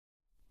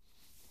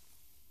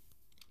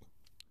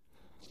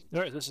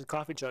Alright, this is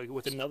Coffee Chug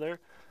with another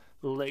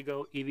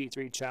LEGO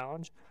EV3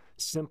 challenge.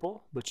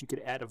 Simple, but you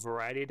could add a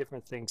variety of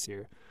different things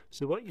here.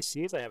 So what you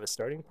see is I have a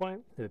starting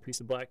point, I have a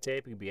piece of black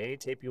tape, it could be any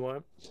tape you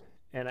want,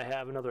 and I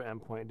have another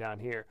endpoint down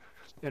here.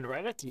 And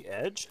right at the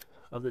edge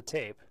of the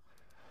tape,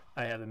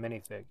 I have a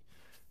minifig.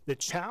 The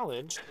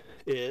challenge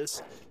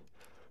is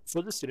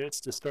for the students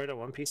to start on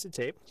one piece of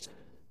tape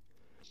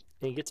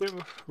and get their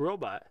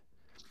robot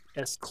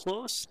as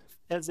close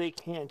as they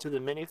can to the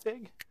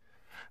minifig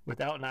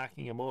without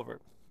knocking him over.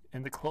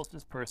 And the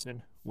closest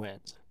person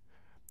wins.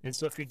 And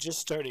so if you're just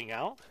starting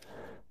out,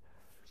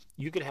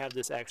 you could have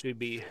this actually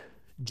be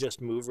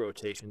just move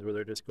rotations where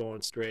they're just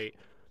going straight,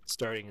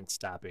 starting and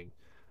stopping,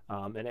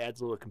 and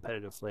adds a little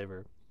competitive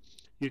flavor.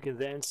 You can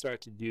then start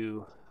to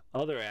do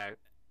other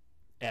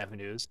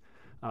avenues,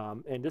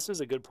 and this is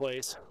a good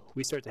place.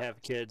 We start to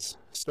have kids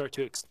start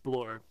to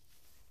explore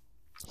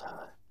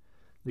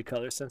the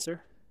color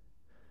sensor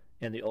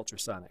and the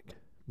ultrasonic.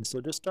 And so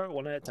just start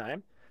one at a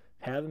time,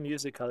 have them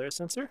use the color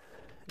sensor,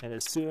 and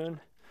as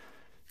soon,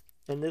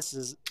 and this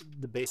is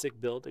the basic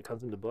build that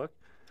comes in the book,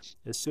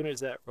 as soon as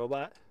that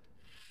robot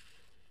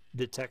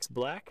detects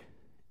black,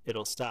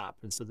 it'll stop.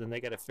 And so then they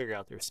got to figure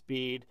out their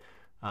speed.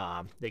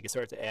 They can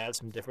start to add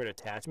some different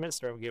attachments,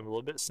 start to give them a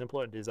little bit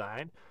simpler in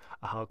design,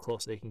 how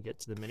close they can get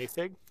to the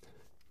minifig.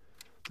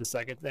 The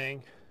second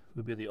thing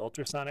would be the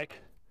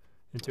ultrasonic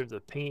in terms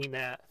of pinging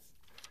that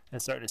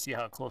and starting to see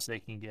how close they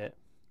can get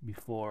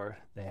before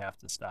they have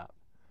to stop.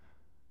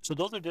 So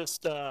those are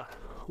just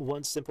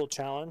one simple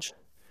challenge,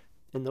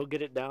 and they'll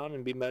get it down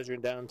and be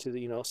measuring down to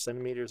the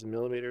centimeters and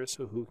millimeters,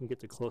 so who can get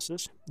the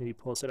closest, and you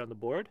post it on the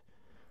board.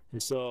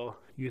 And so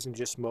using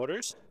just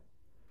motors,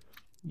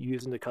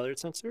 using the color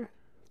sensor,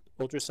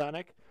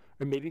 ultrasonic,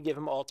 or maybe give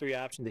them all three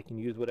options. They can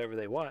use whatever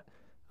they want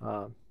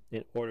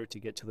in order to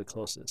get to the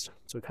closest.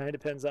 So it kind of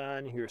depends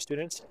on your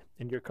students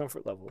and your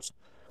comfort levels.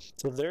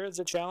 So there is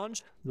a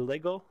challenge, the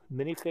LEGO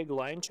Minifig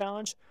Line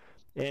Challenge,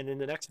 and in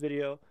the next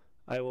video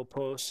I will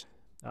post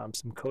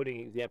some coding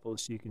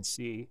examples so you can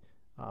see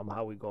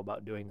how we go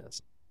about doing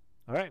this.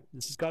 Alright,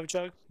 this is Coffee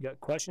Chug. You got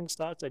questions,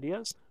 thoughts,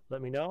 ideas?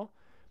 Let me know,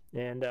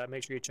 and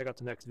make sure you check out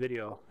the next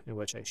video in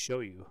which I show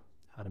you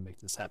how to make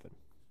this happen.